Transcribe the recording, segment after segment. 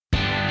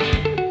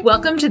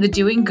Welcome to the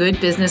Doing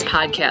Good Business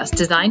podcast,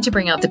 designed to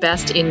bring out the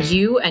best in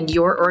you and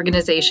your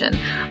organization.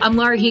 I'm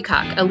Laura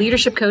Heacock, a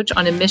leadership coach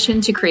on a mission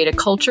to create a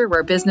culture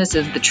where business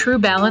is the true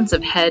balance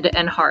of head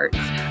and heart.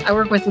 I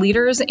work with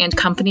leaders and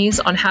companies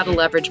on how to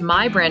leverage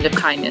my brand of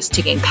kindness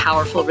to gain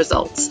powerful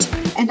results.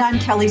 And I'm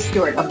Kelly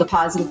Stewart of The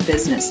Positive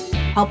Business,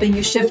 helping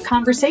you shift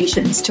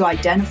conversations to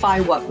identify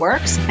what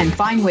works and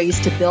find ways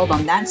to build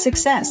on that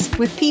success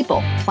with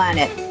people,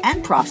 planet,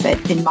 and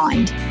profit in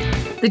mind.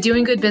 The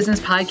Doing Good Business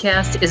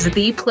podcast is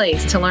the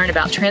place to learn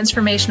about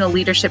transformational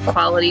leadership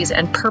qualities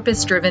and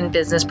purpose-driven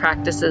business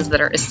practices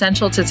that are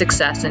essential to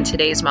success in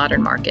today's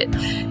modern market.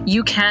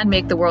 You can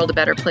make the world a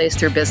better place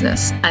through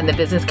business, and the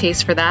business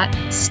case for that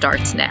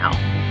starts now.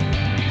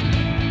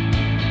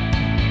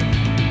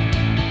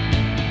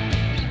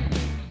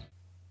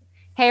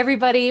 Hey,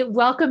 everybody.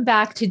 Welcome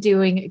back to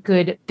Doing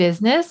Good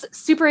Business.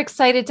 Super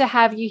excited to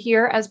have you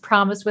here, as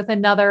promised, with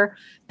another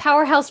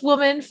powerhouse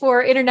woman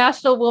for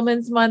International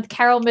Women's Month,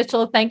 Carol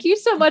Mitchell. Thank you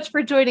so much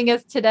for joining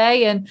us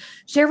today, and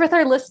share with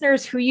our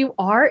listeners who you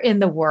are in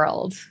the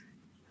world.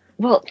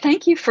 Well,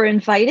 thank you for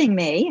inviting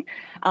me.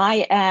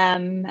 I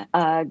am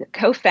the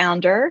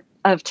co-founder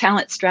of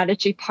Talent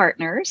Strategy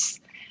Partners,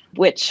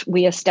 which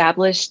we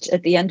established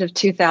at the end of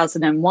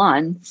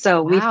 2001.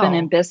 So We've been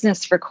in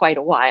business for quite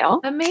a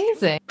while.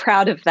 Amazing.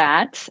 Proud of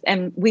that.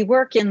 And we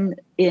work in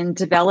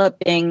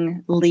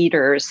developing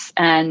leaders.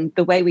 And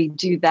the way we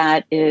do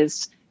that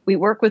is we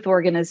work with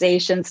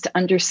organizations to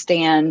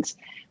understand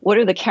what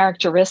are the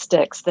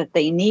characteristics that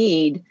they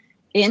need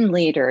in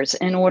leaders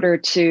in order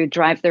to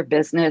drive their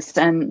business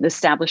and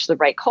establish the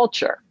right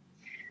culture.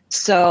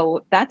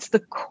 So that's the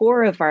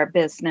core of our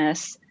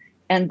business.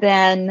 And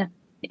then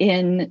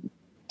in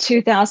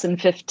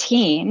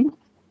 2015,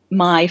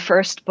 my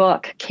first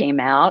book came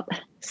out.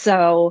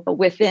 So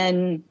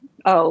within,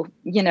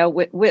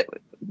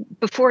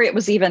 before it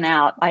was even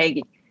out,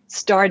 I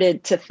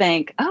started to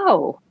think,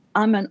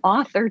 I'm an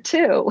author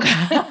too.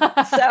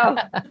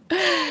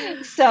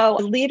 so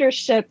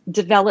leadership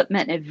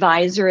development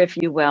advisor, if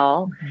you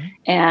will. Mm-hmm.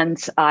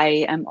 And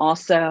I am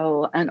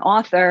also an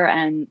author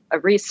and a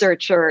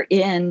researcher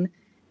in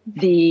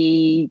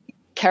the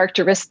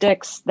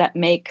characteristics that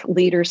make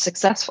leaders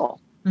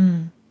successful.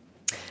 Mm.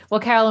 Well,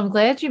 Carol, I'm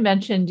glad you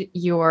mentioned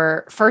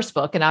your first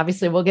book, and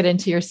obviously we'll get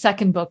into your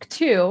second book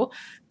too.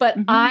 But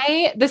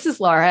this is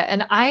Laura,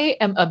 and I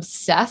am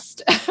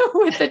obsessed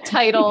with the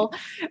title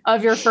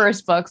of your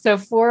first book. So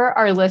for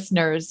our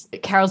listeners,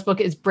 Carol's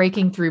book is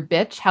Breaking Through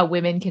Bitch: How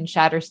Women Can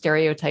Shatter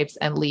Stereotypes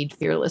and Lead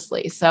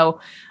Fearlessly. So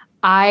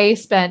I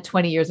spent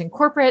 20 years in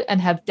corporate and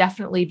have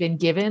definitely been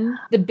given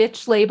the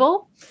bitch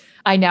label.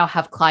 I now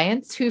have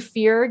clients who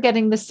fear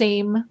getting the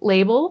same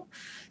label.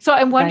 So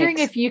I'm wondering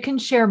if you can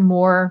share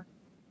more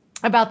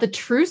about the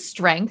true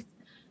strength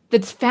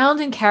that's found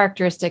in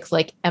characteristics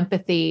like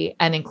empathy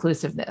and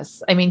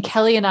inclusiveness. I mean,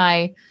 Kelly and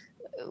I,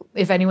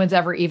 if anyone's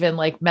ever even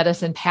met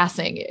us in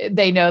passing,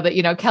 they know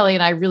that, Kelly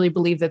and I really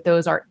believe that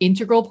those are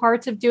integral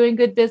parts of doing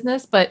good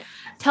business. But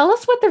tell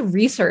us what the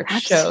research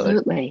showed.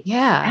 Absolutely.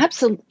 Yeah.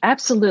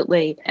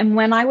 Absolutely. And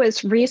when I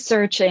was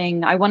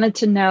researching, I wanted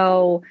to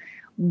know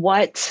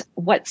what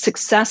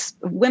success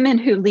women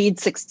who lead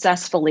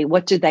successfully,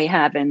 what do they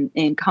have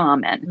in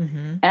common?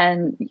 Mm-hmm.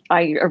 And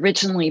I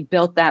originally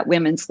built that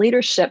women's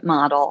leadership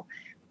model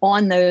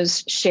on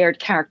those shared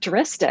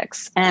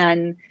characteristics.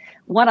 And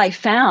what I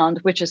found,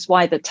 which is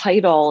why the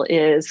title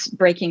is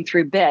Breaking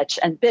Through Bitch,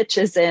 and bitch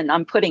is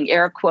I'm putting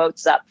air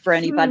quotes up for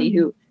anybody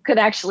who could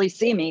actually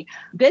see me.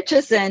 Bitch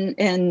is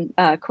in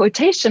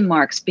quotation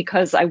marks,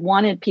 because I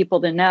wanted people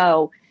to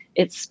know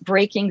it's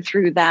breaking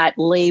through that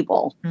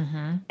label.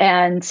 Mm-hmm.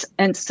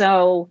 And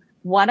so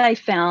what I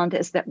found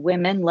is that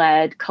women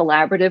led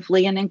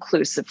collaboratively and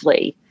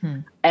inclusively.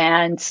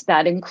 And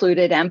that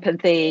included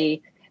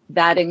empathy,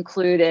 that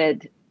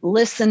included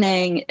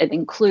listening, it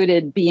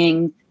included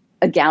being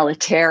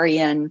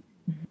egalitarian.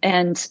 Mm-hmm.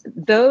 And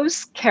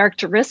those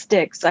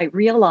characteristics, I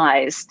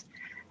realized,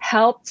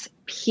 helped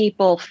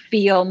people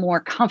feel more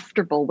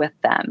comfortable with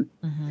them.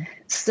 Mm-hmm.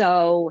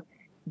 So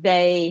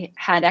they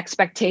had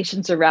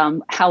expectations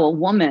around how a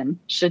woman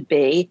should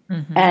be.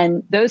 Mm-hmm.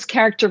 And those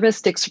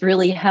characteristics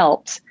really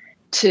helped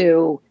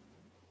to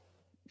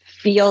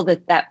feel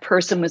that that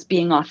person was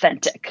being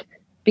authentic,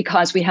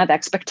 because we have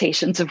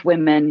expectations of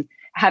women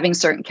having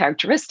certain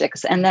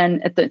characteristics. And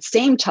then at the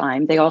same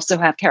time, they also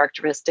have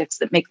characteristics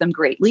that make them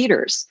great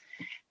leaders.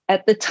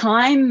 At the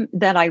time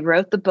that I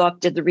wrote the book,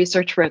 did the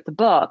research, wrote the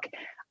book,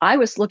 I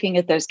was looking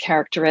at those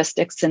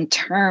characteristics in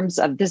terms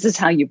of, this is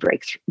how you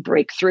break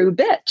through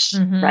bitch,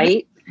 mm-hmm.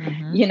 right?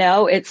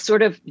 Mm-hmm. It's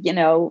sort of,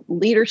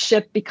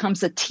 leadership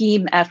becomes a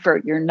team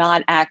effort. You're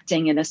not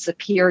acting in a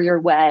superior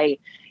way.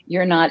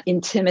 You're not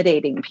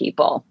intimidating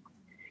people.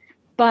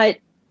 But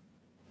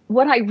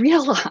what I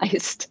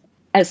realized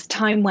as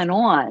time went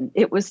on,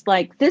 it was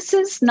like, this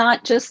is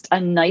not just a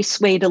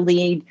nice way to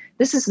lead.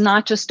 This is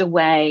not just a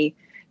way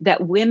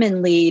that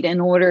women lead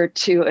in order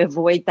to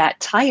avoid that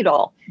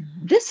title.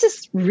 Mm-hmm. This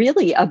is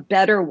really a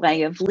better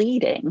way of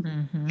leading.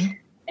 Mm-hmm.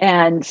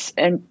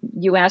 And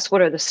you ask,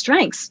 what are the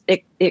strengths?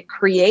 It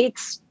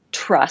creates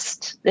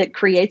trust. It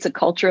creates a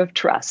culture of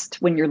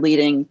trust when you're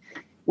leading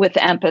with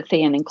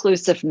empathy and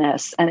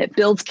inclusiveness, and it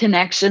builds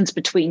connections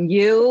between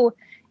you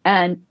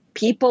and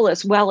people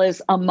as well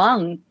as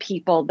among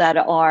people that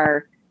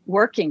are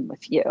working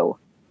with you.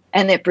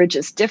 And it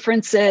bridges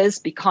differences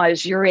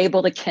because you're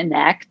able to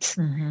connect.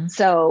 Mm-hmm.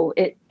 So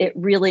it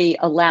really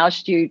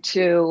allows you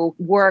to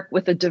work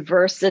with a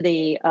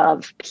diversity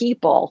of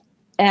people.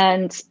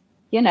 And,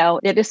 you know,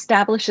 it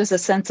establishes a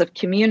sense of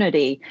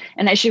community.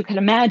 And as you can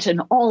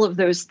imagine, all of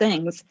those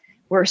things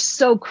were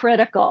so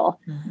critical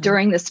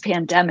during this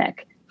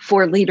pandemic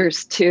for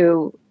leaders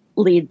to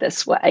lead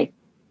this way.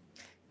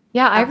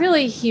 Yeah, I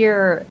really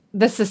hear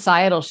the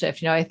societal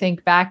shift. You know, I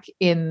think back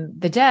in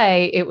the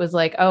day, it was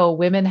like, oh,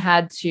 women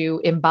had to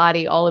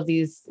embody all of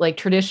these like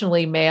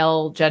traditionally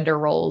male gender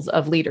roles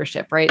of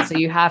leadership, right? So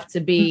you have to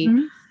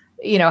be,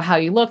 you know, how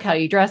you look, how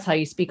you dress, how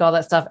you speak, all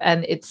that stuff.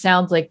 And it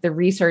sounds like the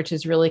research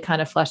is really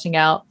kind of fleshing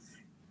out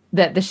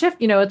that the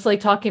shift, you know, it's like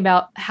talking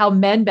about how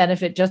men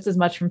benefit just as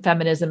much from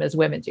feminism as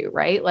women do,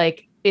 right?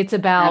 Like it's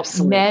about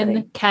Absolutely.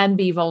 Men can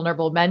be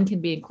vulnerable, men can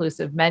be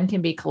inclusive, men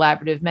can be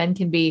collaborative, men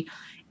can be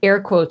air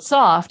quotes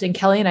soft. And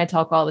Kelly and I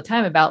talk all the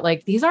time about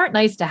like, these aren't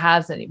nice to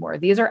haves anymore.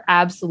 These are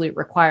absolute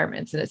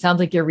requirements. And it sounds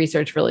like your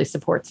research really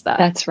supports that.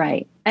 That's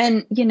right.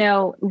 And, you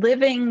know,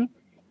 living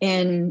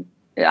in,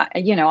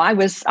 you know, I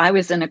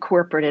was in a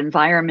corporate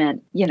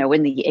environment, you know,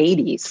 in the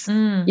 80s,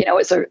 you know,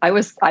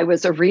 I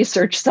was a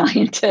research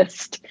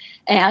scientist,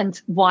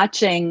 and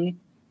watching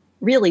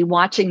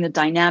the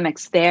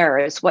dynamics there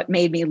is what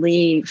made me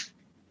leave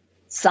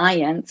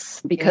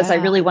science, because I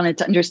really wanted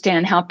to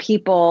understand how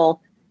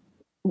people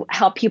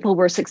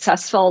were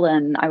successful.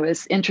 And I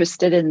was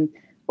interested in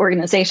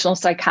organizational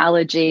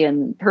psychology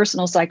and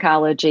personal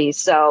psychology.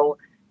 So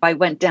I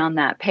went down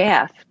that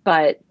path,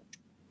 but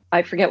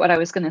I forget what I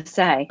was going to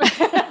say.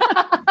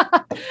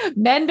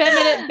 Men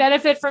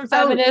benefit from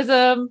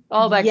feminism,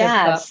 all that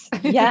good stuff.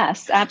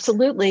 Yes,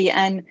 absolutely.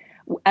 And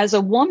as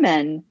a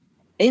woman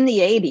in the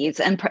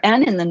 80s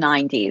and in the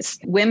 90s,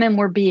 women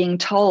were being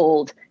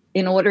told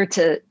in order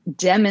to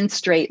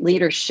demonstrate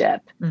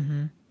leadership,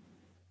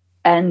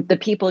 and the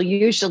people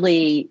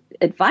usually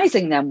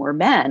advising them were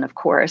men, of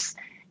course,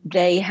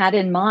 they had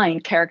in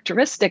mind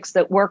characteristics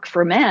that work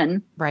for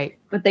men, right?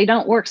 But they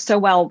don't work so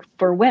well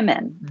for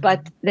women.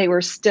 But they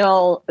were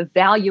still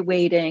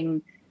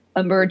evaluating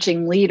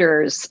emerging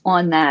leaders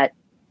on that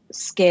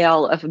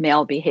scale of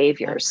male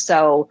behavior.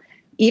 So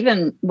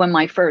even when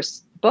my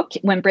first book,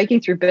 when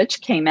Breaking Through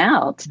Bitch came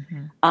out,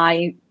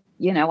 I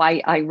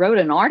wrote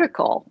an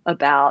article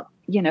about,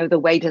 you know, the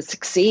way to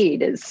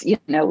succeed is, you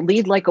know,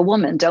 lead like a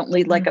woman, don't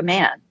lead like a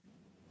man.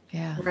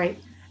 Yeah. Right.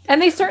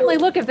 And they certainly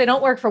look, if they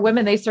don't work for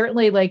women, they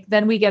certainly like,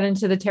 then we get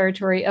into the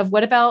territory of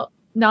what about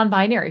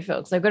non-binary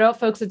folks? Like what about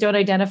folks that don't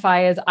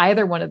identify as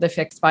either one of the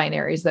fixed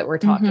binaries that we're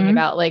talking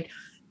about? Like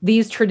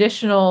these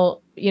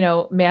traditional, you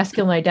know,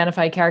 masculine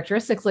identified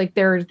characteristics, like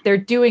they're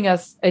doing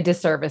us a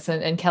disservice.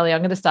 And Kelly,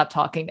 I'm going to stop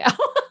talking now.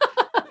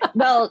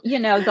 Well, you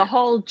know, the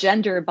whole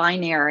gender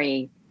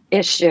binary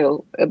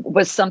issue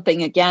was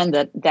something, again,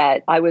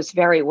 that I was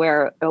very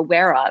aware of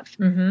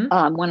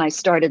when I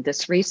started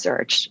this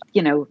research.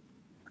 You know,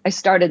 I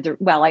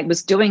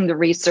was doing the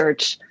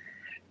research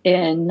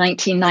in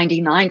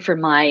 1999 for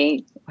my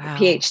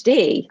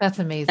PhD. That's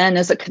amazing. And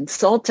as a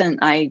consultant,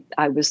 I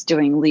was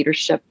doing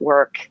leadership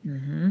work,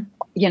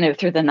 you know,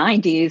 through the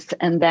 90s.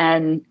 And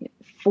then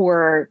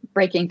for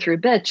Breaking Through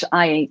Bitch,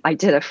 I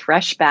did a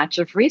fresh batch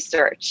of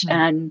research,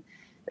 and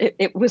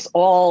it was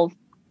all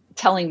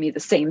telling me the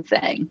same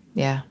thing.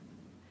 Yeah.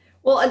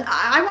 Well, and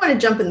I want to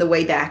jump in the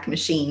Wayback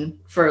Machine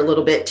for a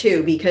little bit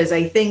too, because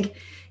I think,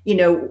 you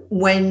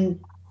know,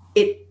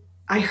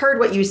 I heard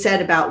what you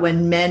said about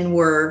when men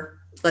were,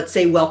 let's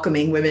say,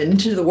 welcoming women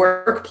into the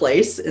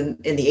workplace in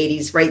the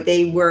 80s, right?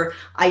 They were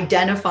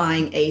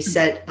identifying a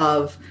set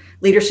of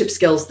leadership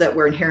skills that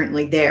were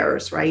inherently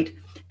theirs, right?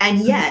 And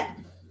yet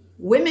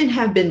women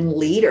have been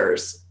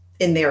leaders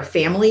in their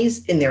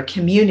families, in their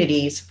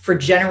communities for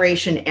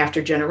generation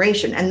after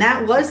generation. And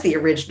that was the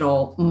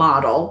original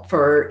model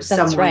for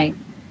someone, right.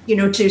 You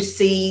know, to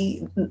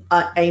see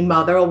a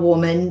mother, a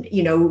woman,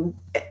 you know,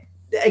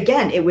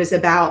 again, it was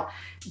about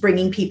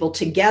bringing people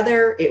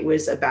together. It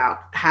was about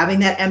having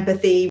that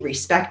empathy,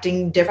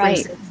 respecting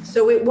differences. Right.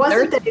 So it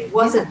wasn't that it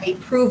wasn't a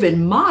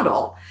proven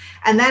model.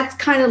 And that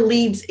kind of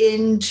leads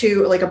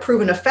into like a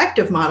proven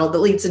effective model that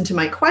leads into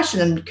my question.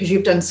 And because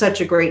you've done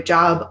such a great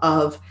job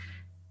of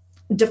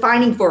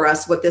defining for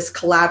us what this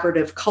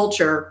collaborative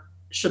culture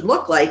does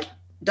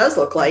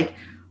look like,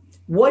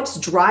 what's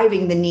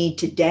driving the need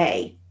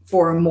today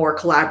for a more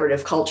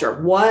collaborative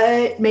culture?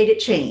 What made it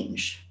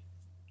change?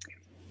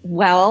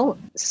 Well,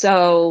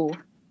 so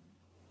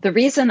the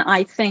reason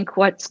I think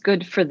what's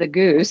good for the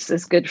goose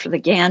is good for the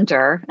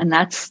gander, and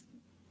that's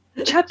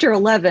chapter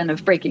 11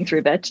 of Breaking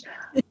Through Bitch,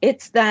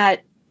 it's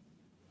that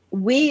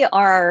we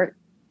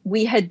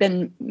had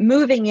been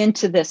moving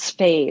into this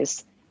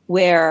phase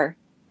where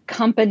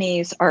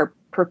companies are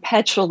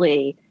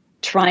perpetually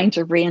trying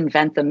to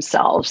reinvent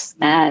themselves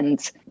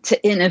and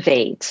to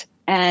innovate.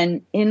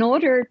 And in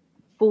order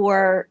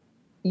for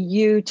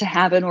you to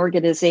have an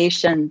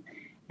organization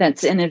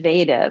that's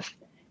innovative,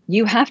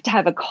 you have to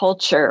have a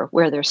culture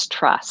where there's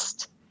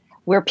trust,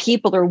 where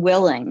people are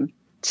willing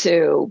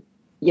to,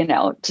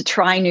 to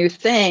try new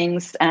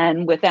things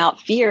and without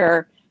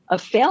fear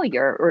of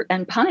failure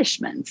and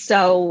punishment.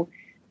 So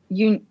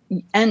you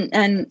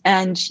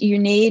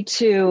need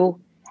to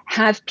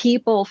have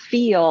people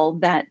feel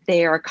that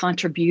their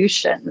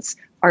contributions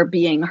are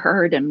being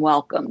heard and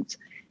welcomed.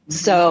 Mm-hmm.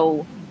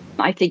 So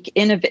I think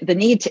the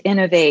need to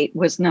innovate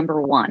was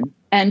number one.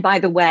 And by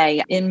the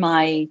way, in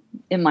my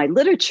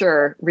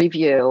literature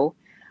review,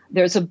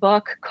 there's a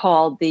book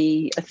called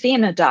The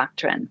Athena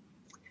Doctrine.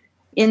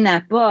 In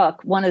that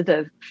book, one of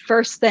the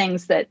first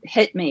things that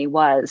hit me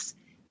was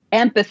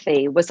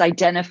empathy was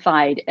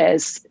identified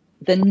as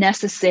the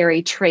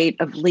necessary trait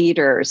of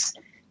leaders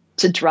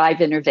to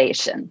drive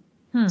innovation.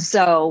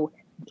 So,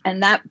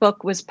 and that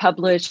book was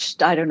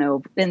published, I don't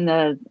know, in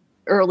the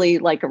early,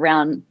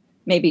 around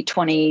maybe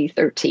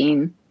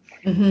 2013.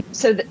 Mm-hmm.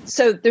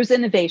 So there's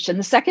innovation.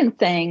 The second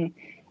thing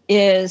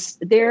is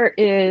there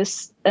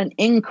is an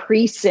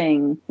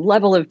increasing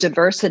level of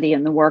diversity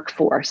in the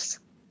workforce.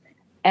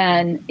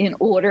 And in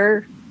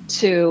order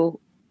to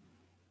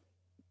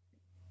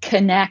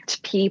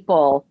connect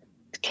people,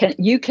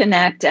 you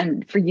connect,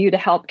 and for you to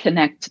help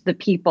connect the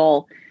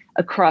people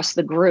across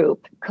the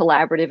group,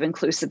 collaborative,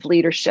 inclusive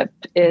leadership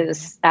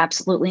is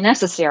absolutely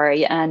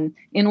necessary. And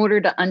in order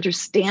to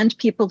understand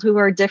people who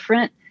are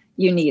different,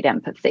 you need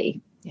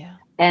empathy. Yeah.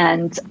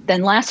 And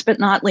then last but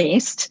not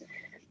least,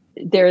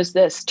 there's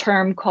this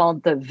term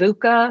called the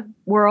VUCA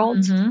world.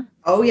 Mm-hmm.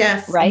 Oh,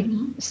 yes. Right.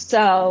 Mm-hmm.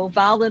 So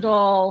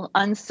volatile,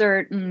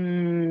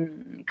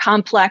 uncertain,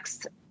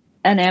 complex,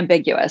 and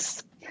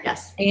ambiguous.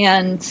 Yes.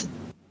 And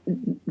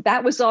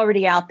that was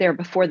already out there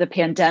before the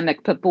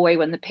pandemic. But boy,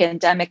 when the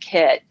pandemic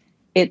hit,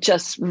 it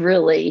just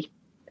really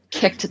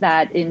kicked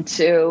that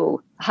into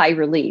high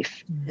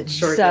relief. It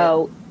sure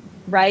did.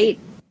 Right.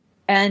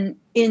 And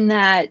in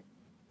that,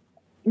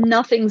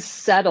 nothing's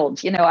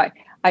settled.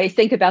 I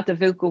think about the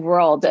VUCA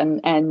world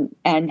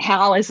and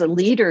how, as a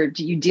leader,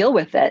 do you deal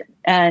with it?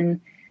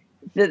 And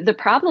the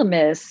problem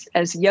is,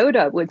 as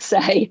Yoda would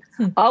say,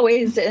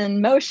 always in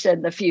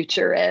motion, the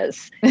future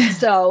is.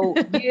 So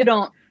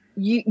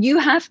you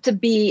have to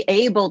be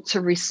able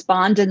to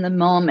respond in the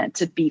moment,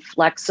 to be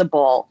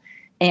flexible,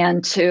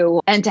 and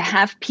to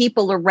have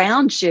people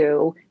around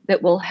you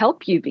that will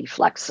help you be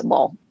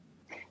flexible.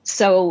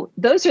 So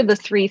those are the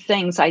three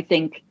things I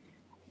think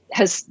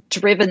has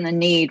driven the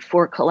need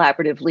for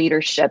collaborative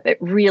leadership. It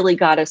really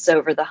got us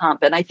over the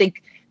hump. And I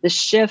think the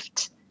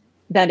shift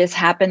that is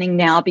happening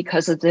now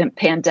because of the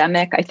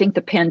pandemic, I think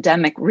the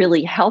pandemic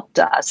really helped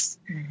us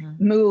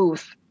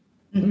move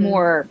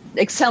more,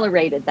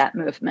 accelerated that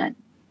movement.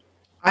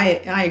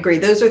 I agree.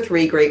 Those are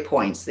three great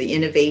points: the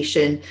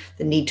innovation,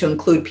 the need to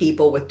include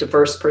people with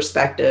diverse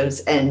perspectives,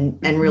 and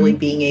really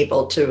being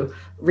able to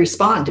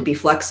respond, to be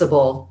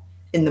flexible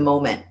in the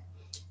moment.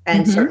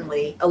 And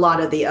certainly a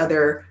lot of the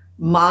other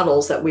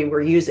models that we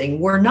were using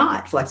were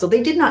not flexible.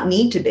 They did not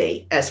need to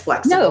be as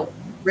flexible,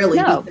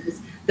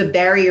 because the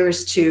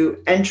barriers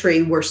to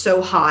entry were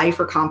so high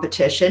for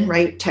competition,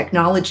 right?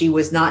 Technology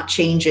was not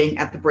changing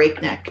at the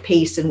breakneck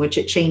pace in which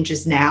it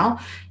changes now.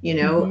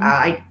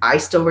 I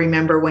still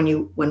remember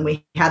when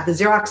we had the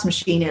Xerox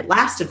machine, it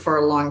lasted for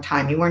a long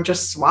time. You weren't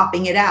just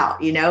swapping it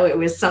out. It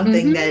was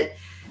something that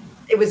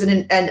it was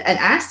an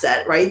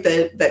asset, right?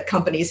 That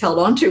companies held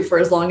on to for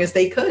as long as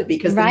they could,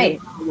 because the new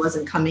model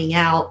wasn't coming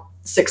out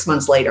 6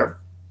 months later.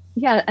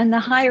 Yeah. And the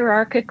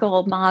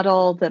hierarchical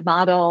model, the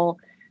model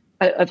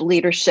of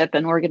leadership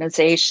and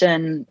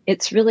organization,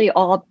 it's really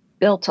all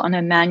built on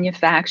a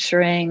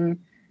manufacturing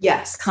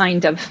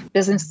kind of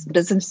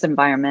business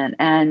environment.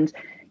 And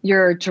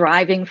you're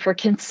driving for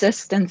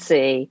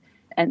consistency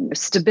and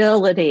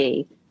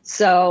stability.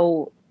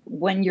 So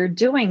when you're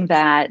doing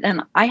that,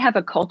 and I have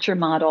a culture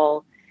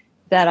model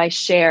that I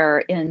share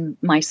in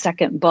my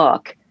second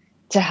book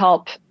to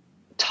help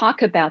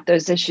talk about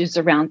those issues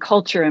around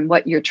culture and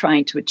what you're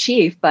trying to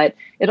achieve, but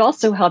it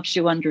also helps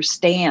you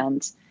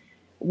understand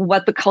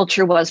what the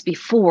culture was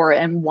before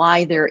and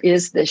why there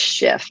is this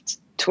shift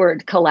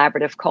toward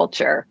collaborative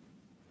culture.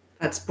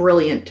 That's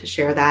brilliant to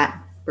share that.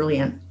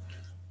 Brilliant.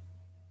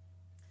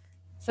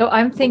 So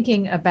I'm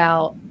thinking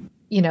about,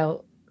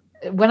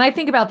 when I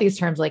think about these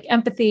terms like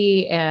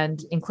empathy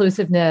and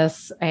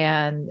inclusiveness,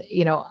 and,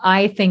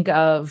 I think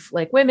of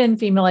women,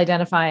 female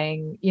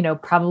identifying,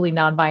 probably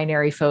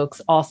non-binary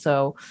folks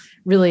also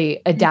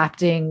really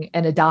adapting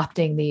and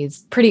adopting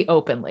these pretty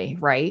openly,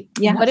 right?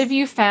 Yes. What have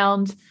you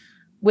found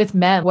with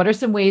men? What are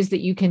some ways that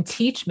you can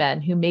teach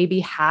men who maybe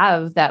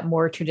have that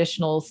more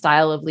traditional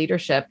style of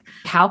leadership?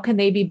 How can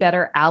they be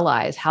better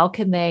allies? How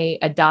can they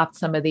adopt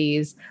some of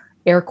these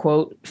air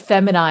quote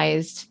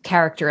feminized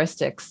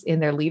characteristics in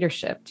their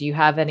leadership? Do you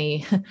have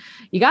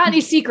you got any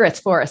secrets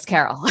for us,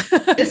 Carol?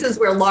 This is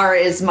where Laura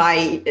is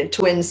my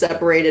twin,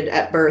 separated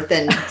at birth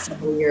and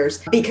several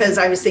years, because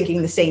I was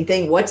thinking the same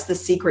thing. What's the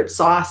secret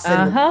sauce?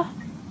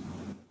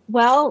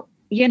 Well,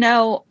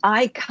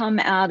 I come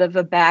out of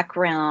a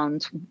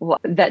background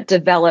that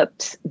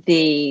developed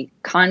the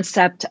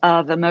concept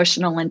of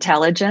emotional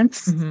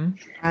intelligence. Mm-hmm.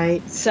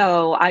 Right.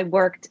 So I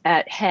worked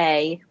at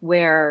Hay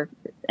Hay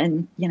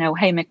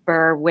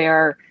McBurr,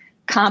 where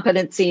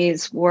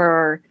competencies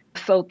were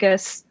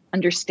focus,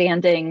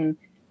 understanding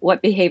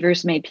what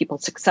behaviors made people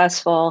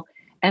successful.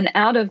 And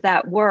out of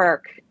that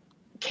work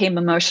came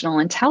emotional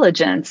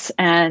intelligence.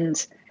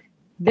 And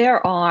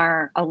there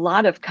are a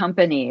lot of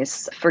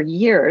companies for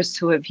years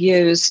who have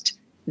used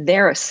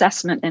their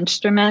assessment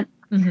instrument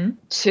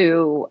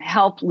to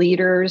help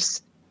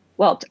leaders,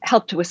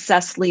 help to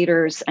assess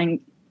leaders and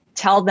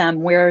tell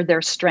them where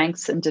their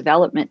strengths and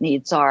development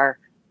needs are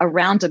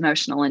around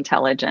emotional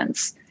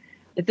intelligence.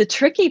 The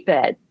tricky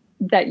bit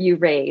that you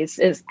raise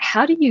is,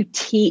 how do you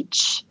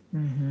teach?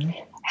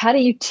 How do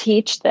you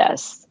teach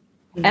this?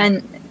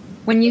 And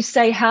when you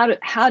say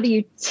how do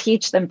you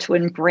teach them to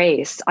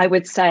embrace, I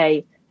would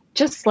say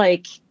just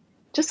like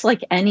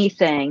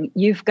anything,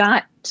 you've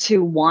got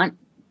to want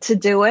to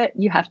do it.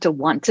 You have to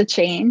want to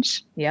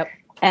change. Yep.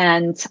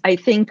 And I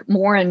think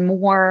more and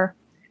more,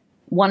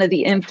 one of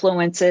the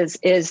influences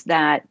is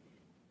that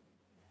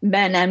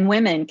men and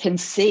women can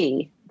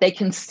see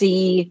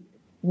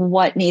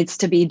what needs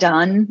to be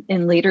done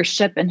in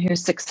leadership and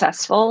who's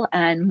successful.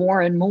 And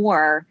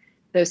more,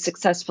 those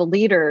successful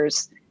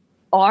leaders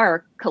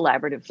are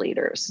collaborative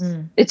leaders.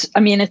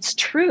 It's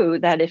true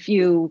that if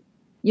you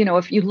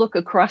look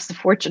across the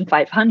Fortune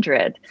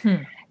 500,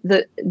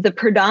 the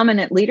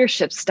predominant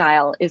leadership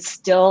style is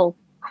still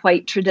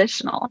quite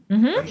traditional.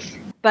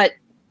 But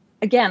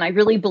again, I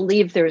really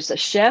believe there's a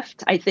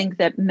shift. I think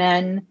that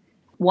men,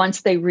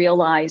 once they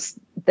realize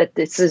that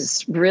this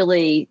is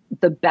really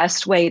the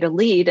best way to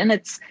lead, and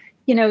it's,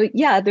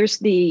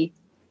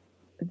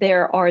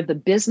 there are the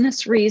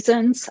business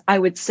reasons. I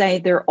would say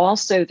there are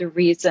also the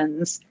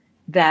reasons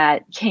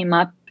that came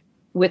up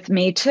with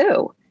Me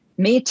Too.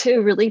 Me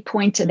Too really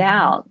pointed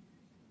out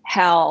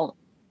how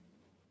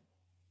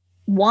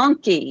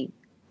wonky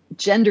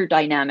gender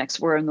dynamics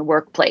were in the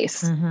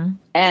workplace.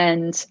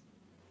 And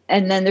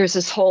then there's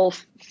this whole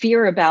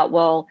fear about,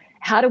 well,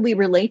 how do we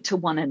relate to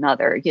one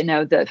another?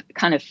 The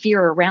kind of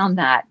fear around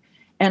that.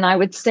 And I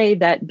would say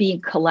that being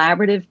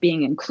collaborative,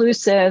 being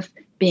inclusive,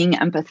 being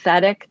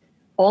empathetic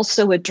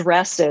also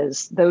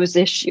addresses those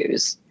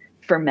issues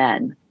for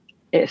men.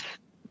 If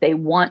they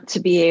want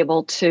to be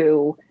able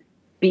to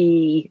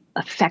be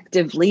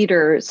effective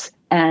leaders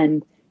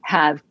and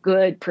have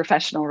good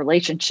professional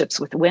relationships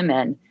with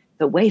women,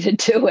 the way to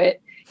do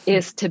it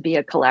is to be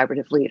a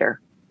collaborative leader.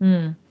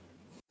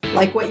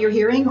 Like what you're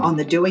hearing on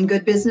the Doing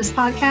Good Business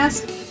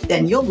podcast?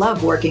 Then you'll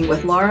love working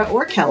with Laura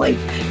or Kelly.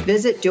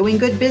 Visit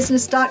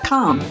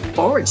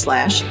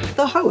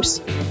doinggoodbusiness.com/the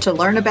host to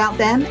learn about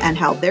them and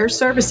how their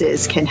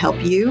services can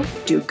help you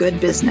do good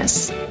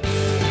business.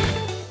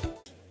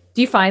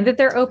 Do you find that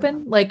they're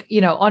open?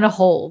 On a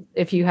whole,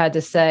 if you had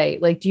to say,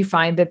 do you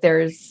find that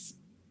there's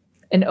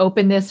an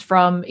openness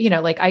from,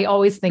 I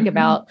always think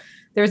about,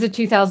 there's a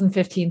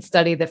 2015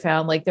 study that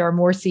found there are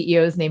more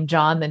CEOs named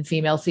John than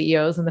female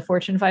CEOs in the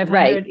Fortune 500.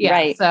 Right. Yeah.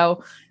 Right.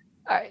 So,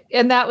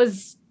 and that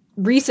was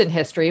recent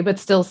history, but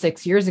still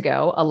 6 years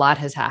ago, a lot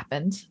has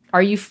happened.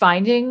 Are you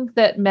finding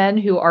that men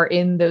who are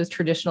in those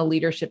traditional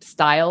leadership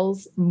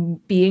styles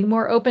being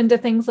more open to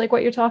things like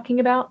what you're talking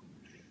about?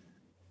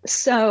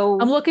 So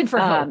I'm looking for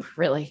hope,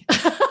 really.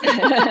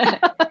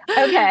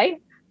 Okay.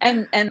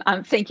 And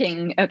I'm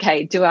thinking,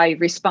 okay, do I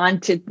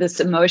respond to this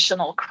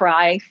emotional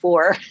cry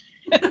for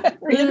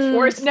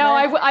reinforcement? No,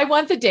 I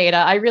want the data.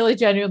 I really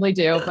genuinely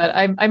do, but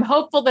I'm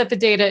hopeful that the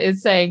data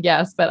is saying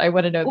yes, but I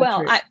want to know the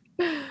truth.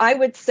 I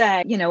would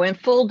say, in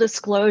full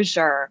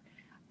disclosure,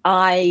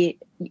 I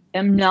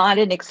am not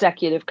an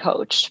executive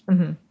coach.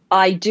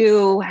 I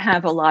do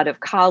have a lot of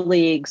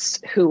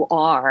colleagues who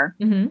are,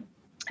 and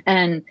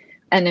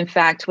in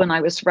fact, when I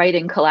was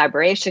writing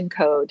Collaboration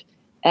Code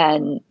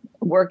and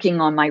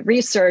working on my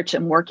research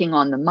and working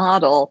on the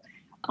model,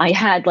 I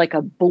had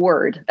a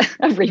board,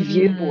 a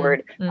review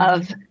board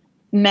of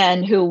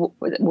men who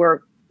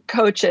were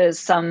coaches,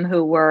 some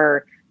who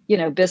were,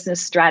 business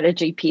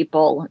strategy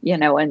people,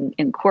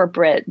 in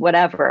corporate,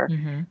 whatever.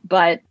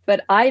 But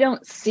I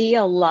don't see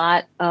a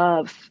lot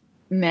of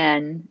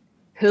men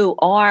who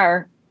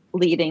are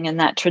leading in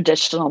that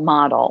traditional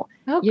model.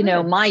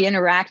 My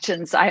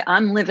interactions,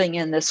 I'm living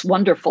in this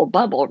wonderful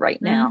bubble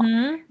right now.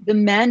 The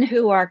men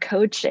who are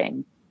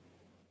coaching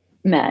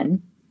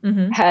men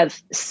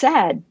have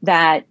said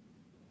that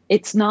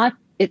it's not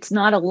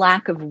a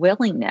lack of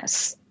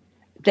willingness.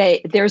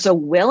 There's a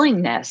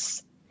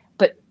willingness,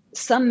 but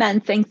some men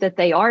think that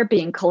they are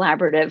being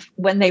collaborative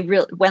when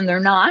they're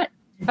not.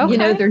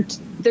 Okay.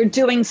 They're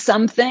doing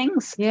some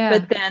things,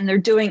 but then they're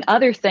doing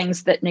other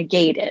things that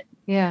negate it.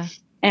 Yeah.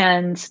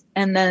 And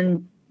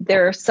then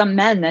there are some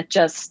men that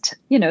just,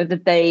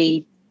 that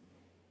they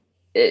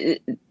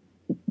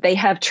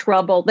have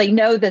trouble. They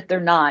know that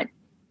they're not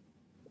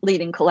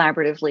leading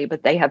collaboratively,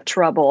 but they have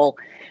trouble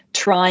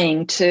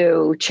trying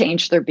to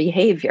change their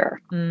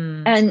behavior.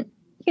 And,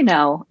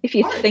 if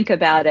you think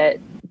about it,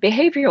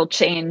 behavioral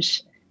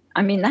change,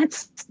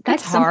 that's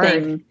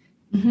something,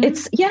 hard.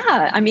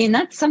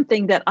 that's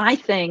something that I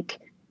think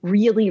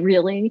really,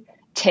 really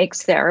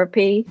takes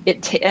therapy.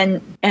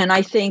 And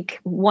I think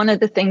one of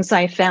the things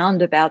I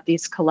found about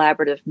these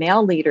collaborative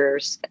male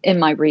leaders in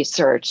my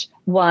research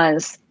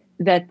was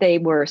that they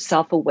were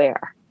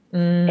self-aware.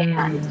 And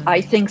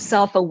I think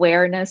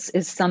self-awareness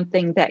is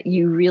something that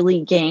you really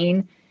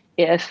gain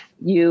if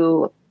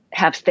you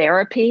have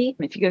therapy,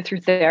 if you go through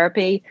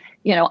therapy.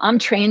 I'm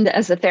trained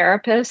as a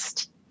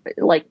therapist,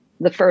 like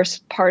the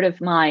first part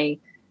of my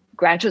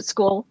graduate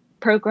school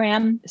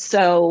program.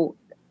 So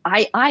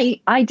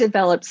I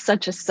developed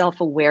such a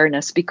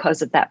self-awareness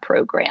because of that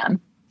program,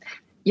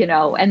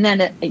 and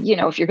then,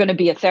 if you're going to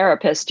be a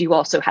therapist, you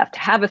also have to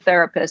have a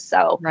therapist.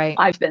 So right.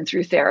 I've been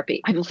through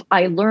therapy.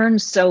 I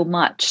learned so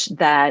much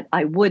that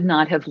I would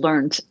not have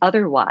learned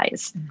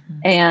otherwise. Mm-hmm.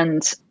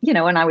 And,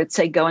 and I would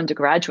say going to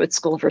graduate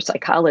school for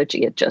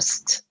psychology, it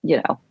just,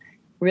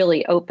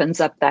 really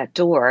opens up that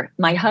door.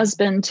 My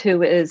husband,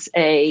 who is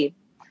a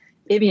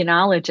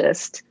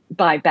immunologist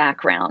by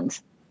background,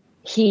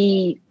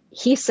 he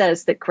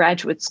says that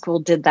graduate school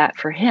did that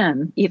for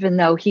him, even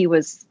though he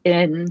was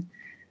in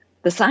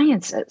the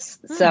sciences.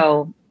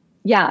 So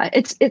yeah,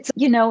 it's,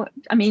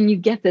 you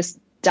get this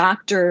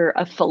doctor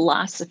of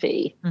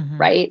philosophy,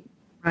 right?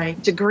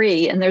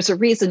 Degree. And there's a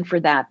reason for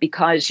that,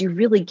 because you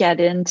really get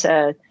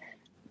into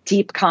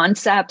deep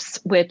concepts,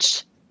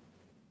 which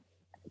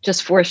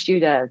just force you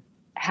to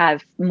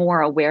have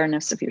more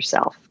awareness of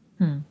yourself.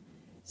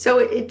 So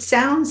it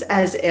sounds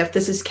as if,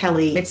 this is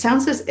Kelly, it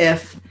sounds as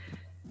if,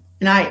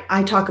 and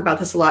I talk about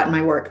this a lot in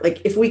my work,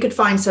 like if we could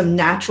find some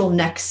natural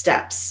next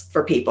steps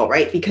for people,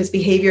 right? Because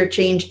behavior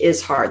change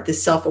is hard,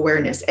 this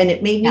self-awareness. And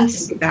it made me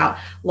think about,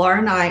 Laura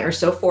and I are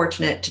so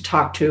fortunate to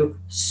talk to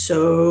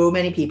so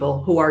many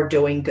people who are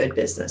doing good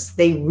business.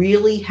 They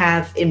really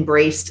have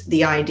embraced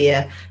the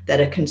idea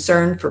that a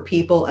concern for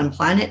people and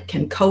planet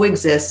can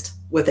coexist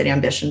with an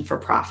ambition for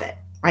profit,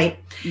 right?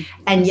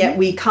 Mm-hmm. And yet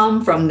we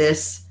come from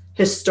this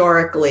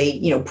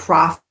historically,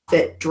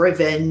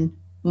 profit-driven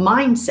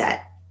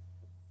mindset.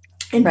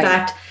 In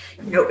fact,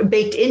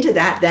 baked into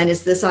that then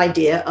is this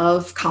idea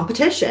of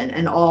competition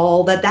and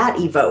all that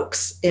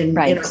evokes in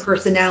our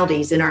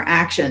personalities, in our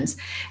actions.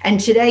 And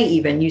today,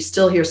 even, you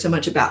still hear so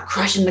much about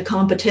crushing the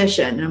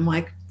competition. And I'm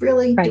like,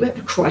 really? Do we have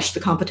to crush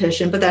the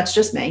competition? But that's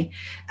just me.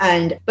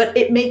 But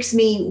it makes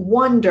me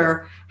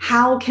wonder,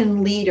 how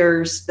can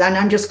leaders, and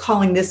I'm just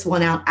calling this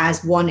one out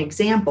as one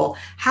example,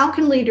 how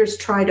can leaders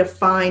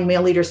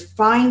male leaders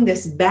find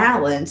this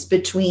balance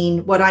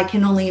between what I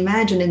can only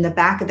imagine in the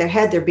back of their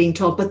head, they're being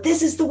told, but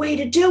this is the way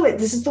to do it.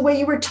 This is the way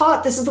you were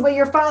taught. This is the way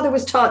your father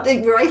was taught,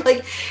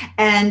 right?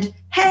 And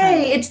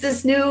hey, it's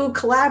this new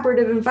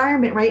collaborative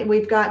environment, right?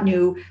 We've got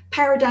new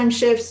paradigm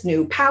shifts,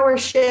 new power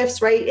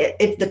shifts, right?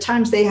 If the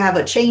times they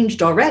have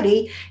changed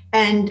already,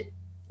 and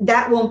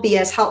that won't be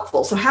as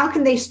helpful. So how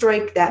can they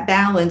strike that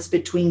balance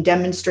between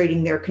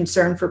demonstrating their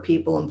concern for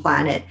people and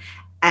planet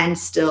and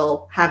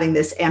still having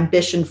this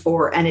ambition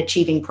for and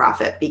achieving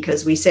profit?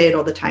 Because we say it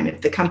all the time,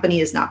 if the company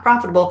is not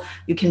profitable,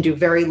 you can do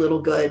very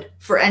little good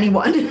for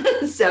anyone.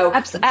 So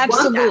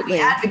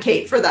absolutely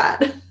advocate for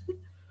that.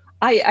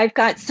 I've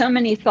got so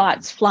many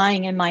thoughts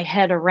flying in my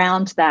head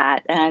around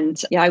that.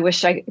 And I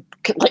wish I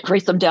could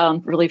write them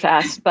down really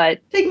fast, but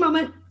take a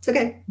moment. It's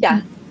okay.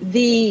 Yeah.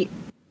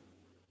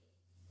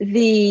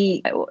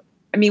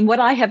 What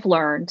I have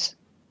learned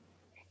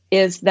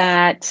is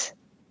that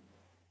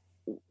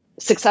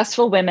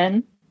successful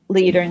women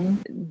leading,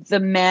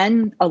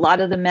 a lot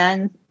of the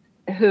men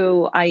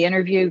who I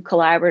interview,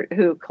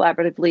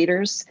 collaborative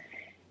leaders,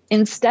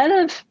 instead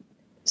of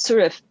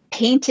sort of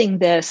painting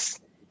this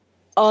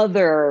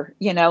other,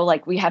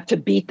 like we have to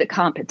beat the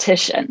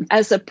competition,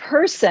 as a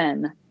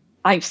person,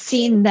 I've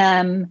seen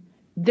them,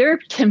 they're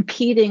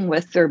competing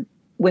with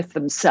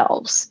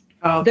themselves.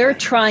 Okay. They're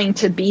trying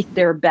to beat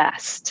their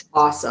best.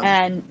 Awesome.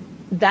 And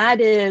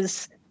that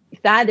is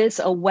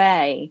a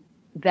way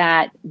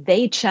that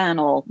they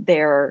channel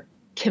their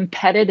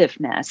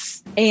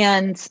competitiveness.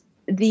 And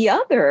the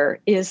other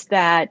is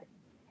that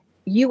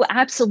you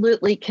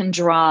absolutely can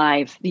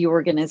drive the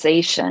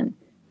organization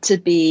to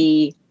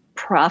be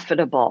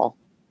profitable.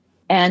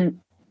 And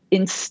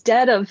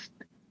instead of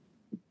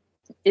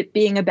it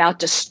being about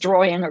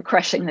destroying or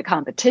crushing the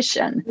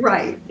competition,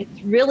 right?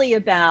 It's really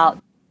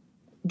about,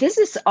 this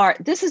is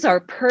our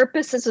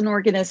purpose as an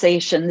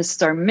organization. This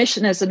is our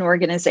mission as an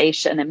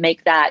organization, and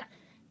make that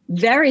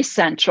very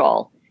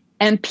central.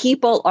 And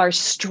people are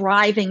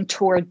striving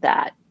toward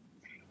that.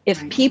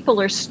 If people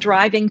are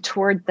striving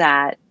toward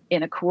that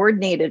in a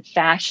coordinated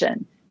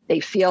fashion, they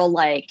feel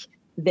like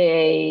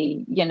their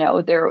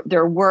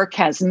work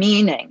has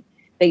meaning.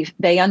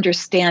 They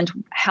understand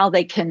how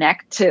they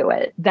connect to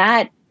it.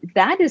 That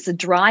is a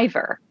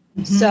driver.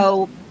 Mm-hmm.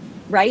 So,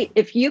 right,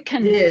 if you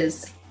can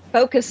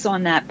focus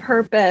on that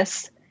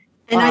purpose.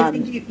 And I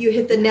think you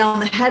hit the nail on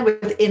the head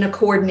in a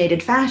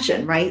coordinated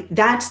fashion, right?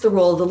 That's the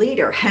role of the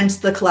leader, hence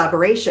the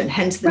collaboration,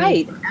 hence the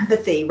need for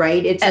empathy,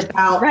 right? It's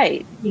about,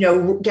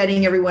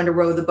 getting everyone to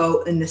row the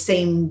boat in the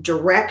same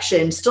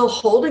direction, still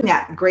holding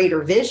that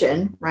greater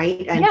vision,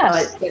 right? And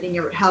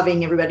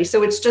having everybody.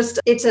 So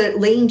it's a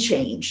lane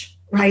change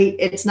right?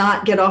 It's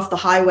not get off the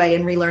highway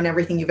and relearn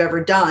everything you've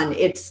ever done.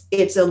 It's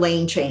a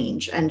lane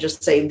change and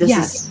just say,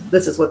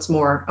 this is what's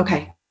more.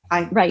 Okay.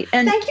 Right.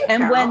 And thank you,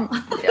 and Carol.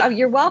 when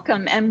you're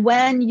welcome. And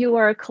when you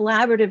are a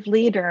collaborative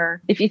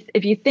leader, if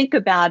you think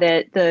about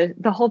it,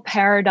 the whole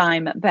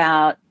paradigm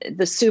about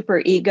the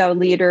super ego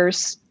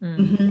leaders,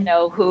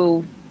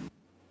 who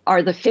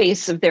are the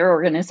face of their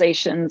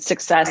organization's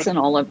success and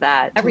all of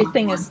that,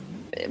 everything is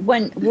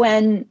when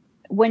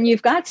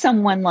you've got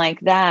someone like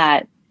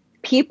that,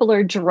 people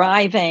are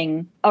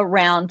driving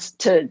around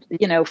to,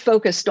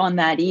 focused on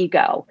that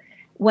ego.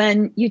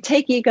 When you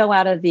take ego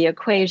out of the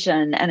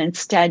equation and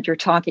instead you're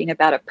talking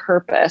about a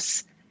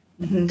purpose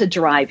to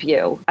drive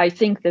you, I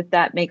think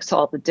that makes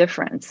all the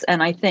difference.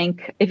 And I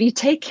think if you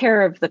take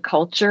care of the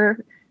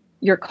culture,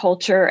 your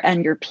culture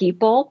and your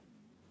people,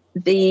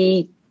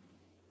 the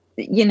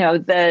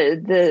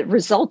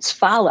results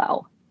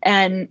follow.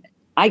 And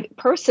I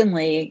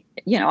personally,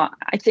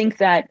 I think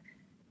that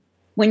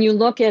when you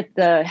look at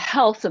the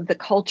health of the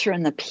culture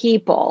and the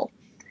people,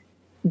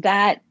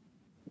 that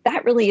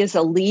really is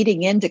a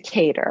leading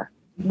indicator,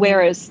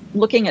 whereas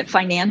looking at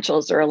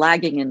financials are a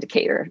lagging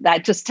indicator.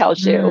 That just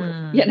tells you,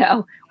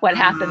 what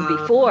happened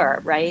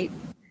before, right?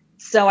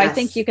 So I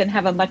think you can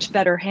have a much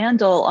better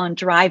handle on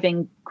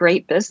driving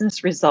great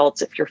business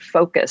results if you're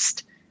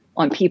focused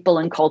on people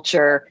and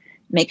culture,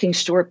 making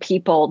sure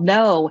people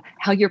know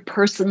how you're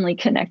personally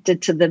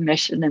connected to the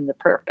mission and the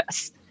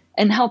purpose,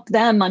 and help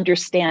them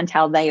understand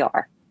how they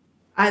are.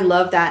 I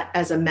love that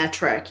as a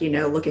metric,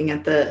 looking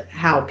at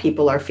how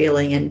people are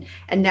feeling.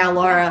 And now,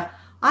 Laura,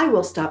 I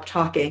will stop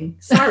talking.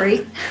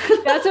 Sorry.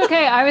 That's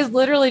okay. I was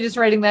literally just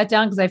writing that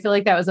down because I feel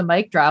like that was a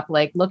mic drop.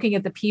 Like looking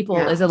at the people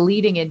is a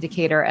leading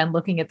indicator and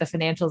looking at the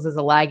financials as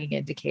a lagging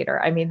indicator.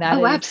 I mean, that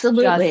is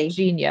absolutely just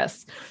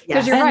genius.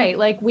 Because you're right.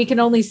 Like we can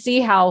only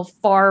see how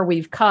far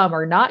we've come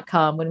or not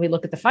come when we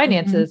look at the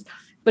finances.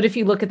 But if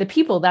you look at the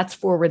people, that's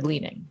forward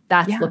leaning.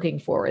 That's looking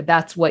forward.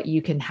 That's what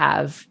you can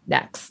have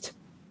next.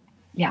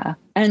 Yeah.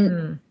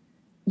 And,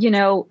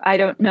 I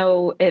don't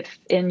know if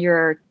in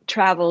your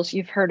travels,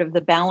 you've heard of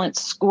the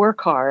balanced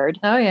scorecard.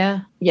 Oh,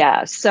 yeah.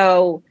 Yeah.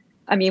 So,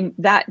 I mean,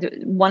 that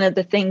one of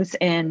the things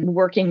in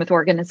working with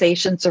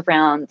organizations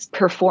around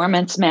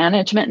performance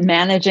management,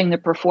 managing the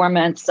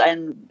performance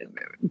and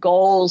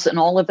goals and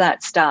all of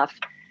that stuff,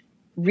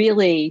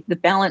 really the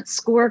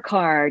balanced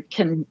scorecard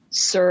can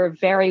serve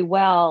very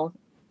well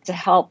to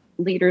help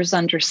leaders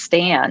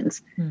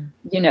understand,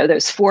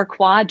 those 4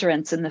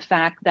 quadrants, and the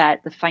fact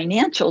that the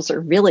financials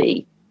are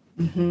really,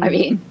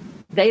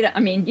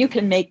 you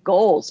can make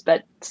goals,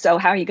 but so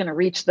how are you going to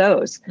reach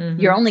those?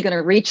 You're only going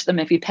to reach them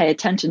if you pay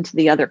attention to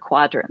the other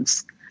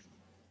quadrants.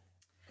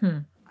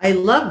 I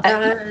love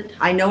that.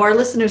 I know our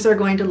listeners are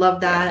going to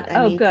love that.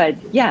 Good.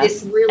 Yes.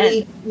 It's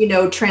really,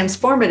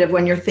 transformative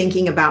when you're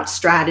thinking about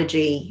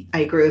strategy. I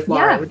agree with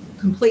Laura. Yeah.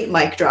 Complete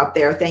mic drop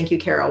there. Thank you,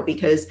 Carol,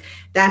 because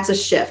that's a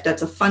shift.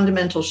 That's a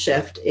fundamental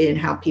shift in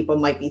how people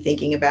might be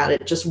thinking about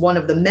it. Just one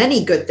of the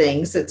many good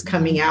things that's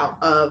coming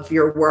out of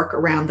your work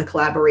around the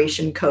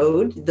collaboration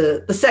code,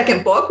 the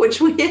second book,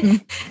 which we,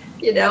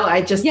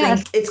 I just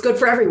think it's good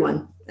for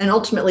everyone. And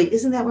ultimately,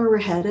 isn't that where we're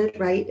headed,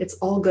 right? It's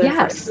all good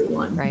for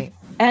everyone. Right.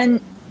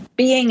 And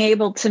being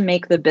able to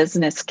make the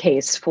business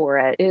case for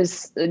it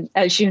is,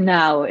 as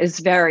is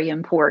very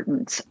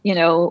important.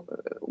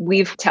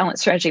 We've Talent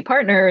Strategy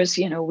Partners,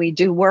 we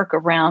do work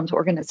around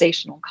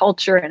organizational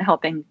culture and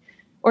helping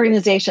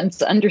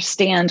organizations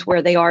understand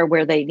where they are,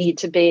 where they need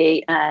to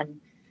be, and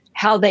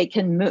how they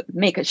can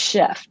make a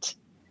shift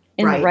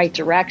in the right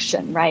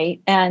direction, right?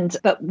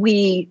 But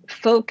we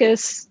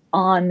focus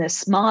on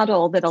this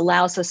model that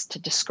allows us to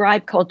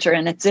describe culture,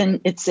 and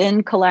it's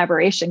in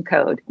collaboration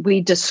code.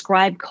 We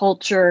describe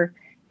culture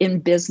in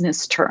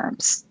business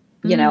terms.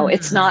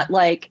 It's not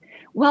like,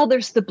 well,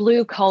 there's the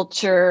blue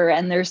culture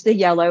and there's the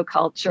yellow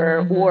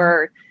culture,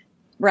 or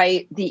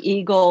the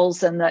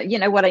Eagles and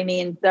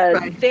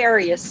the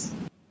various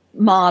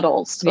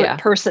models,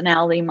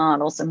 personality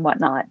models and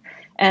whatnot.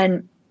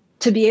 And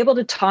to be able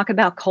to talk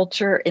about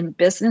culture in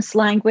business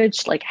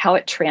language, like how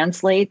it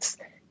translates,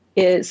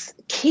 is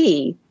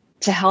key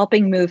to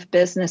helping move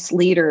business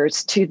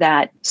leaders to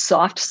that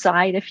soft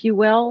side, if you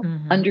will,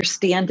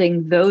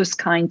 understanding those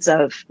kinds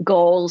of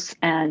goals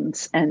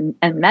and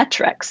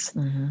metrics.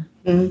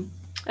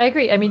 I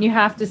agree. I mean, you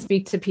have to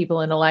speak to people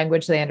in a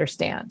language they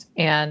understand.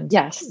 And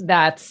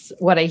that's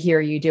what I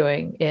hear you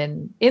doing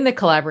in the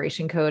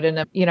collaboration code.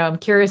 And, I'm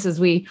curious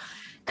as we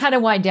kind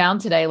of wind down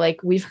today,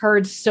 like we've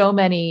heard so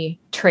many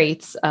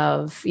traits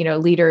of,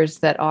 leaders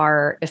that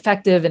are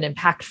effective and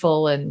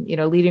impactful and,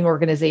 leading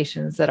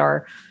organizations that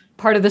are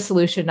part of the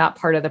solution, not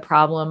part of the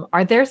problem.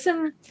 Are there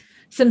some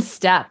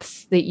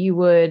steps that you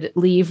would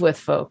leave with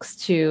folks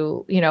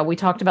to, we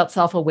talked about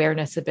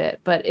self-awareness a bit,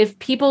 but if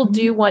people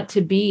do want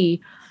to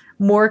be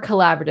more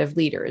collaborative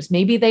leaders,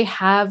 maybe they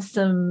have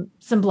some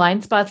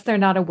blind spots they're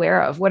not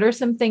aware of. What are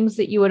some things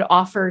that you would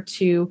offer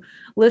to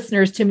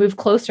listeners to move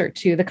closer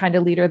to the kind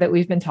of leader that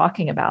we've been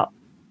talking about?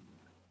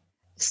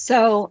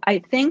 So I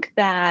think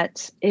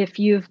that if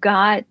you've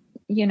got,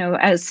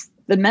 as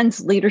the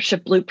men's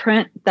leadership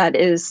blueprint that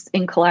is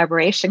in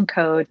Collaboration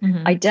Code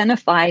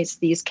identifies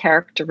these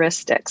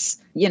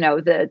characteristics,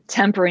 the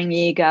tempering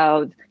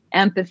ego,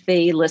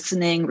 empathy,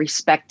 listening,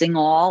 respecting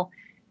all.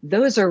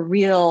 Those are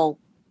real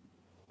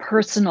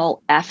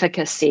personal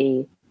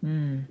efficacy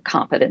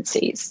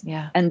competencies.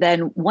 Yeah. And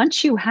then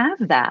once you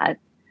have that,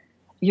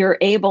 you're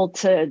able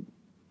to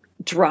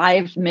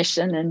drive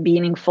mission and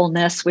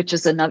meaningfulness, which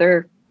is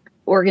another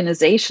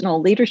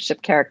organizational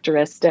leadership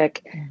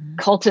characteristic,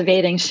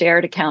 cultivating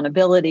shared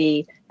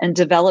accountability and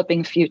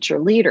developing future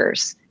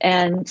leaders.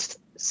 And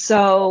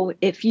so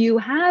if you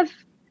have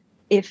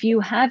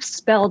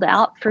spelled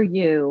out for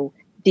you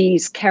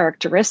these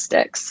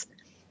characteristics,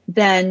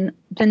 then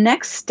the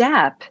next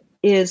step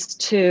is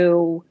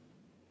to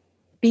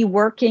be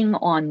working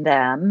on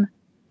them.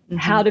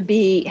 How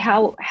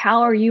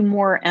are you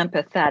more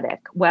empathetic?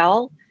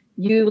 Well,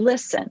 you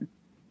listen,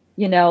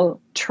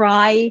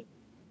 try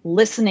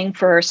listening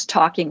first,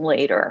 talking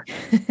later,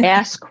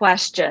 ask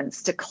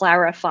questions to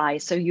clarify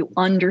so you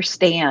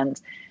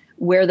understand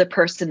where the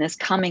person is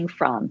coming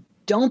from.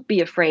 Don't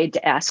be afraid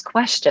to ask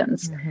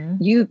questions.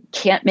 You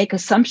can't make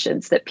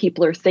assumptions that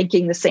people are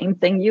thinking the same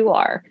thing you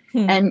are.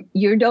 And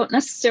you don't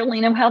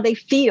necessarily know how they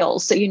feel.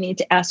 So you need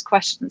to ask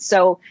questions.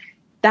 So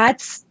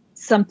that's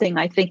something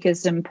I think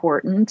is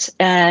important.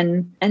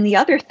 And the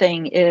other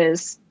thing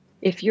is,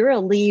 if you're a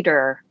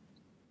leader,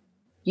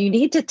 you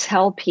need to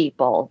tell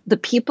people, the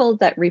people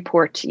that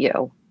report to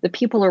you, the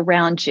people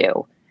around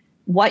you,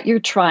 what you're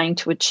trying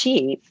to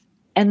achieve,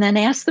 and then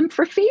ask them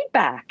for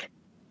feedback.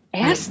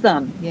 Ask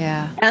them,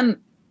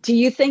 do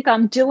you think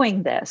I'm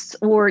doing this?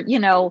 Or,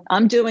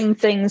 I'm doing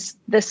things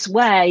this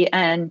way,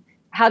 and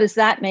how does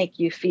that make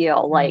you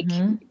feel? Like,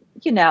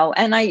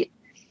 and I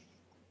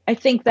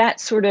think that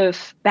sort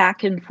of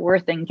back and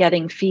forth and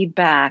getting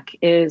feedback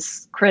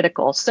is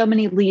critical. So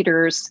many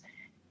leaders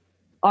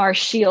are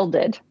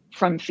shielded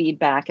from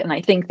feedback, and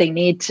I think they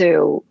need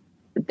to,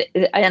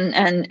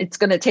 and it's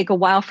going to take a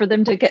while for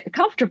them to get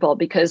comfortable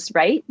because,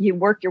 right, you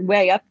work your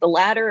way up the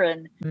ladder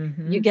and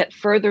you get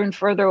further and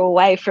further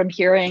away from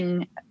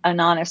hearing an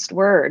honest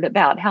word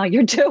about how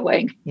you're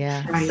doing.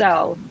 Yeah. Right.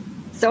 So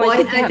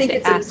I think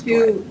it's a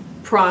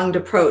two-pronged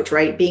approach,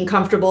 right? Being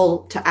comfortable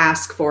to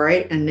ask for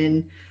it. And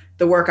in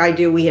the work I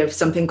do, we have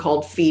something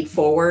called feed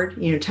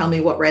forward. Tell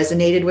me what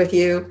resonated with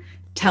you.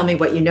 Tell me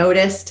what you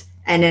noticed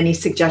and any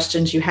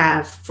suggestions you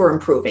have for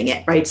improving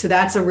it, right? So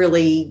that's a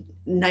really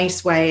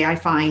nice way, I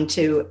find,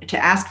 to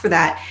ask for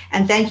that.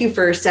 And thank you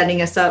for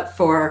setting us up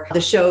for the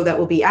show that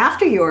will be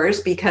after yours,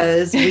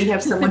 because we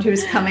have someone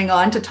who's coming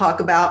on to talk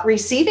about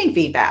receiving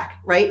feedback,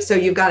 right? So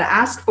you've got to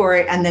ask for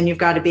it, and then you've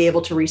got to be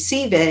able to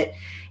receive it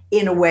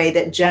in a way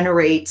that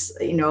generates,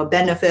 a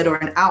benefit or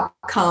an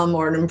outcome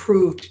or an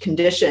improved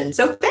condition.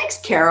 So thanks,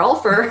 Carol,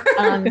 for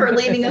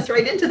leading us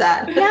right into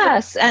that.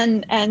 Yes,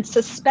 and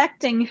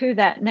suspecting who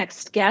that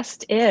next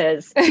guest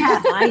is,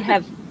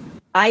 I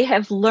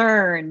have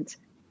learned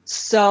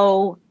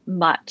so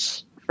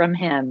much from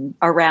him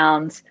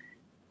around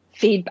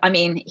I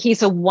mean,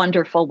 he's a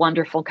wonderful,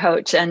 wonderful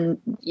coach, and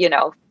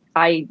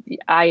I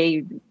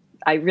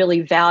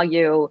really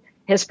value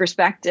his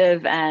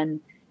perspective and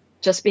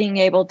just being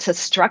able to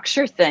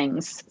structure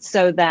things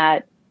so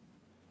that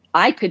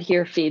I could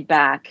hear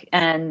feedback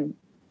and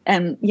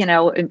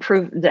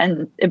improve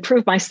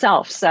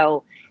myself.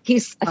 So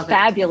he's a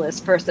fabulous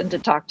person to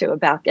talk to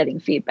about getting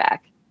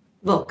feedback.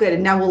 Well, good.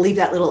 And now we'll leave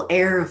that little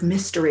air of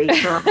mystery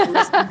for our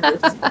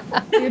listeners.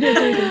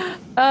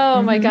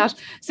 Oh my gosh.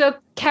 So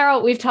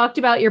Carol, we've talked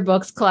about your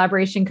books,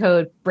 Collaboration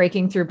Code,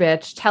 Breaking Through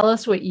Bitch. Tell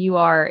us what you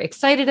are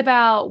excited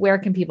about. Where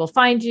can people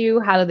find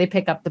you? How do they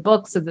pick up the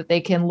book so that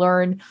they can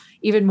learn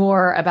even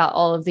more about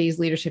all of these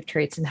leadership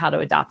traits and how to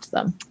adopt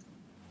them?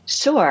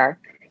 Sure.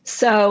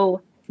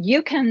 So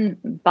you can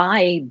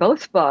buy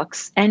both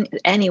books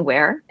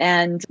anywhere.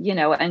 And,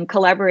 and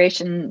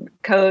Collaboration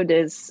Code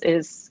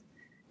is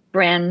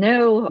brand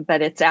new,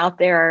 but it's out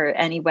there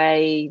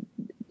anyway,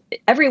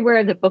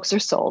 everywhere that books are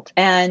sold.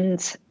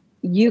 And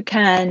you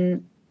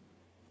can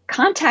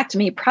contact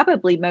me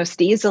probably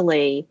most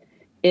easily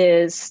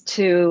is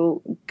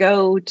to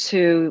go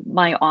to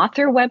my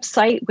author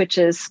website, which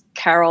is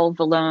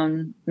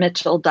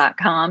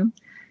carolvallonemitchell.com,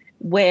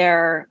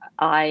 where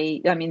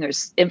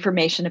there's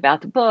information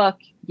about the book.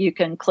 You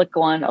can click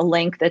on a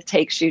link that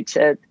takes you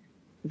to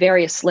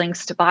various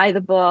links to buy the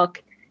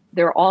book.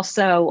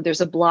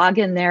 There's a blog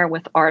in there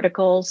with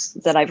articles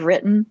that I've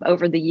written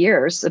over the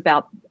years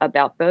about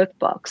both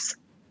books.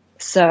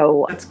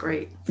 So that's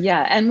great.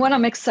 Yeah. And what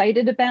I'm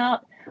excited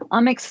about,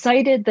 I'm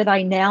excited that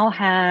I now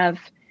have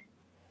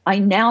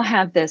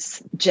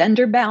this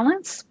gender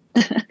balance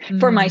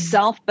for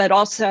myself, but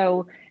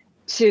also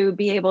to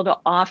be able to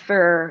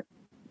offer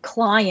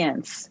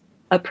clients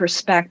a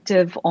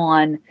perspective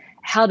on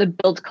how to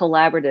build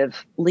collaborative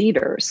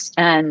leaders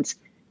and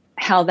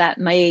how that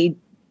may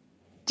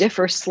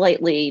differ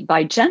slightly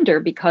by gender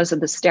because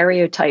of the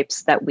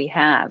stereotypes that we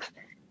have.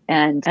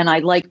 And I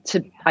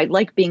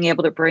like being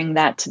able to bring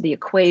that to the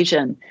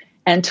equation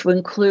and to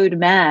include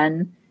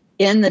men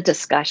in the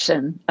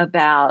discussion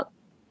about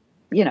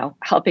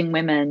helping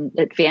women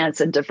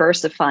advance and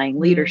diversifying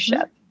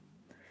leadership.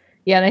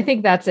 Yeah. And I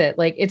think that's it.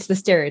 Like, it's the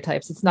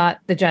stereotypes. It's not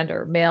the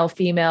gender, male,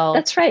 female.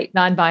 That's right.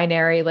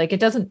 Non-binary. Like,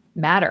 it doesn't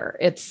matter.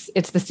 It's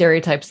the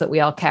stereotypes that we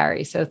all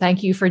carry. So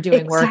thank you for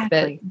doing work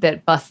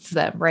that busts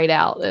them right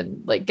out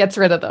and like gets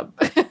rid of them.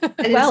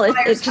 Well, it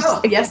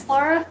just, yes,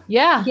 Laura?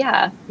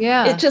 Yeah.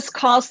 It just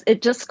calls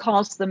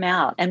them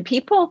out, and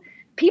people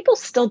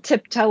still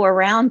tiptoe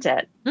around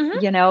it.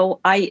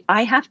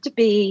 I have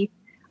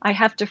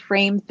to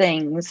frame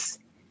things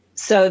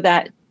so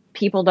that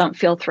people don't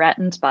feel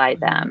threatened by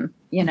them.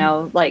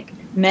 Like,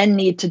 men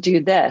need to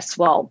do this.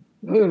 Well,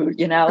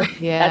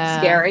 that's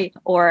scary.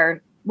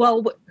 Or,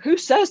 well, who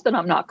says that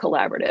I'm not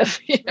collaborative?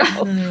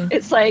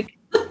 It's like,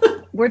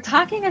 we're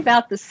talking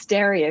about the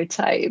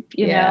stereotype,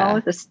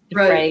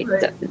 right.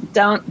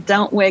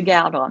 Don't wig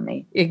out on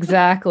me.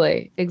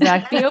 Exactly.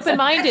 Be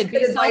open-minded,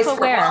 be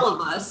self-aware. All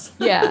of us.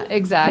 Yeah,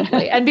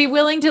 exactly. And be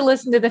willing to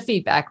listen to the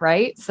feedback,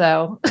 right?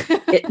 So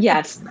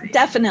yes,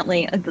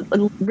 definitely.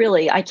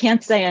 Really, I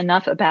can't say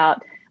enough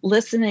about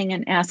listening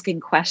and asking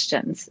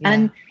questions. Yeah.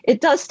 And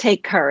it does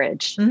take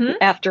courage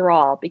after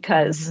all,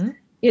 because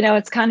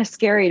it's kind of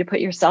scary to put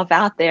yourself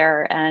out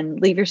there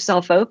and leave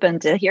yourself open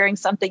to hearing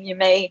something you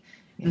may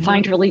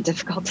find really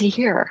difficult to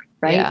hear,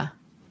 right?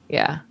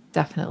 Yeah,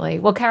 definitely.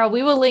 Well, Carol,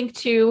 we will link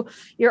to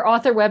your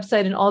author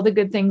website and all the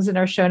good things in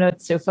our show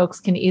notes so folks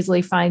can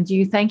easily find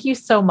you. Thank you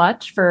so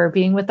much for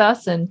being with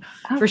us and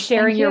for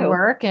sharing your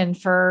work and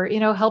for,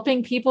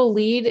 helping people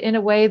lead in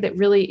a way that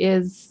really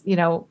is,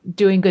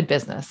 doing good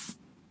business.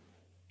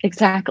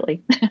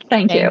 Exactly.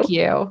 Thank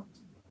you.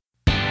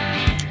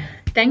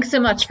 Thanks so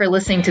much for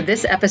listening to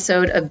this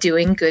episode of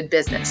Doing Good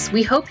Business.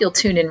 We hope you'll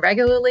tune in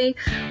regularly,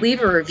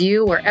 leave a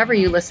review wherever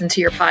you listen to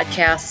your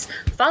podcasts,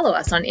 follow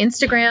us on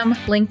Instagram,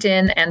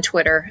 LinkedIn, and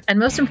Twitter, and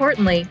most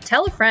importantly,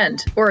 tell a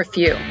friend or a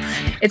few.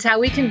 It's how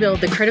we can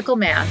build the critical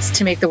mass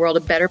to make the world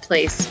a better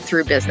place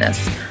through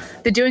business.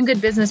 The Doing Good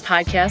Business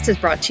podcast is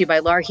brought to you by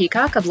Laura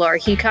Heacock of Laura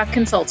Heacock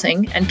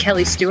Consulting and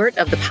Kelly Stewart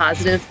of The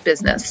Positive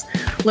Business.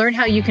 Learn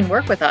how you can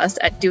work with us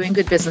at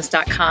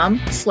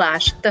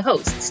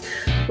doinggoodbusiness.com/the-hosts.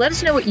 Let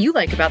us know what you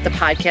like about the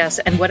podcast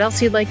and what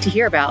else you'd like to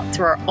hear about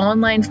through our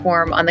online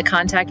form on the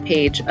contact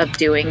page of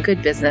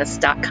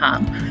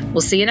doinggoodbusiness.com.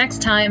 We'll see you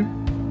next time.